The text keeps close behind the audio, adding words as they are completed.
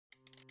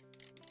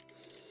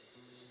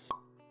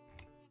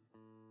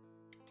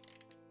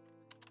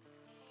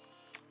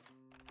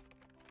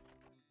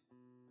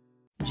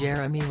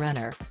Jeremy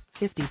Renner,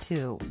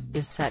 52,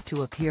 is set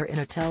to appear in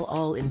a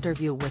tell-all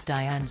interview with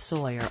Diane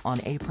Sawyer on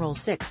April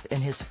 6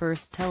 in his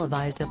first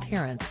televised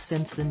appearance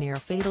since the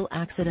near-fatal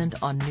accident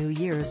on New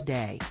Year's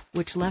Day,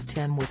 which left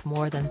him with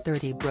more than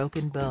 30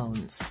 broken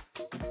bones.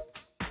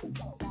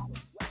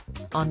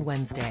 On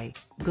Wednesday,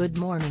 Good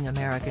Morning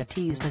America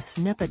teased a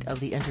snippet of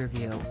the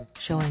interview,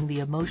 showing the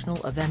emotional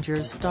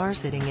Avengers star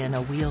sitting in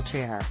a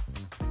wheelchair.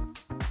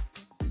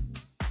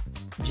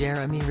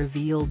 Jeremy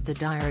revealed the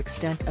dire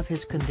extent of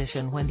his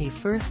condition when he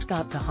first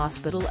got to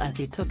hospital, as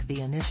he took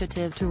the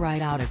initiative to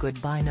write out a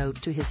goodbye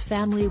note to his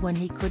family when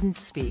he couldn't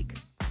speak.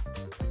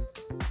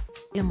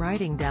 "I'm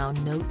writing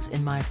down notes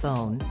in my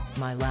phone,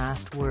 my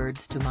last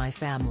words to my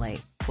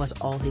family," was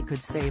all he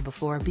could say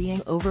before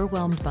being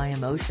overwhelmed by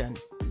emotion.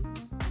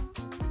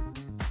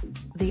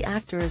 The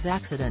actor's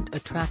accident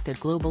attracted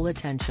global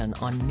attention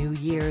on New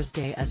Year's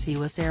Day as he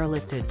was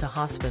airlifted to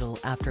hospital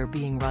after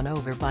being run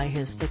over by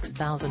his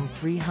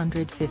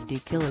 6,350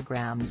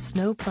 kg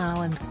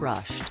snowplow and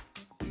crushed.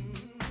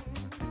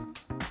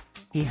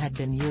 He had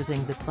been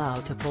using the plow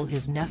to pull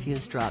his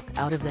nephew's truck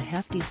out of the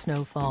hefty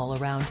snowfall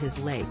around his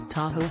Lake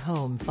Tahoe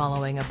home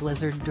following a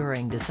blizzard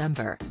during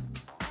December.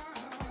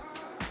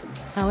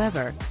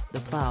 However, the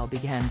plow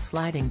began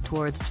sliding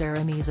towards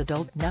Jeremy's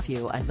adult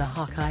nephew and the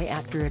Hawkeye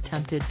actor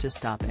attempted to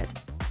stop it.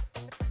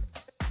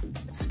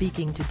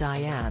 Speaking to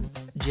Diane,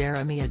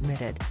 Jeremy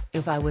admitted,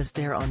 "If I was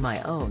there on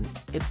my own,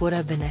 it would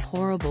have been a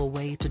horrible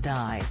way to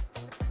die.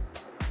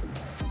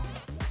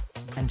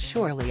 And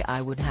surely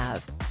I would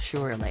have,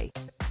 surely.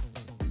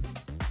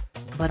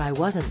 But I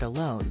wasn't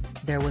alone,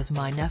 there was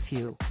my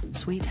nephew,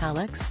 sweet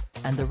Alex,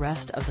 and the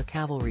rest of the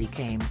cavalry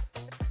came."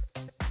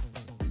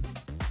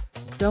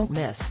 Don't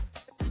miss.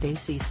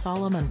 Stacey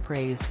Solomon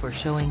praised for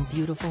showing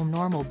beautiful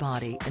normal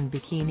body in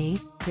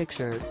bikini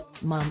pictures.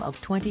 Mom of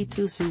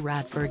 22 Sue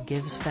Radford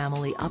gives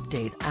family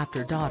update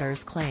after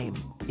daughter's claim.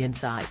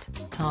 Insight,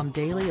 Tom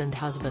Daley and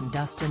husband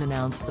Dustin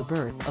announced the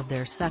birth of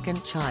their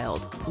second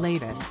child.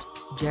 Latest,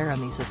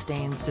 Jeremy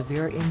sustained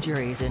severe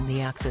injuries in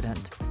the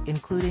accident,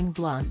 including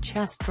blunt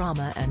chest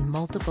trauma and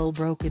multiple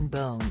broken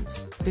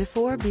bones,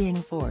 before being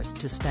forced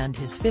to spend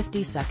his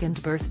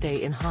 52nd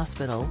birthday in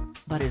hospital,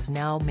 but is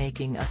now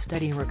making a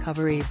steady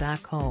recovery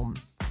back home.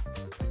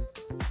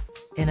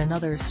 In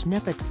another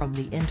snippet from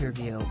the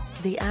interview,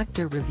 the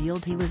actor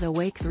revealed he was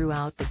awake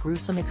throughout the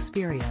gruesome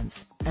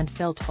experience, and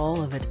felt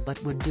all of it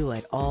but would do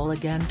it all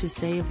again to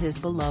save his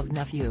beloved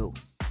nephew.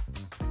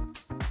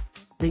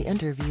 The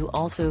interview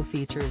also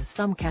features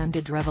some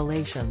candid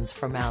revelations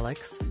from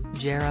Alex,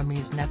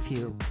 Jeremy's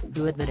nephew,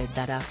 who admitted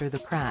that after the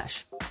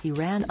crash, he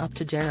ran up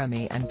to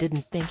Jeremy and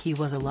didn't think he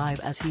was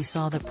alive as he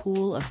saw the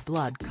pool of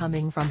blood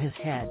coming from his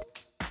head.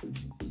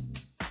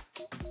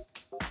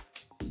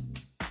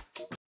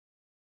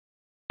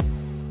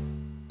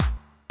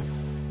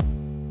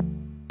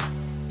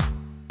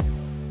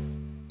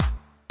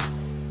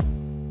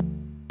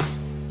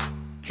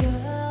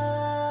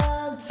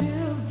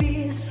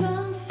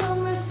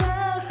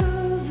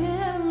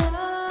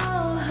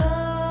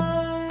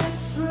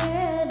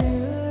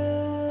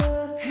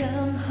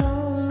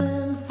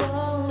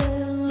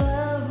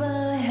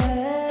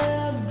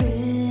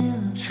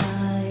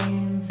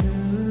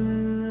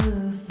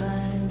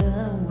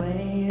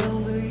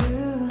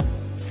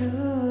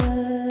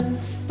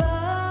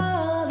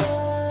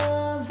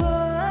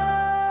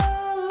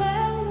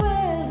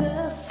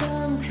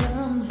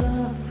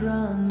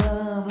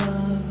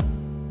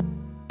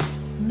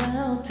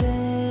 Now take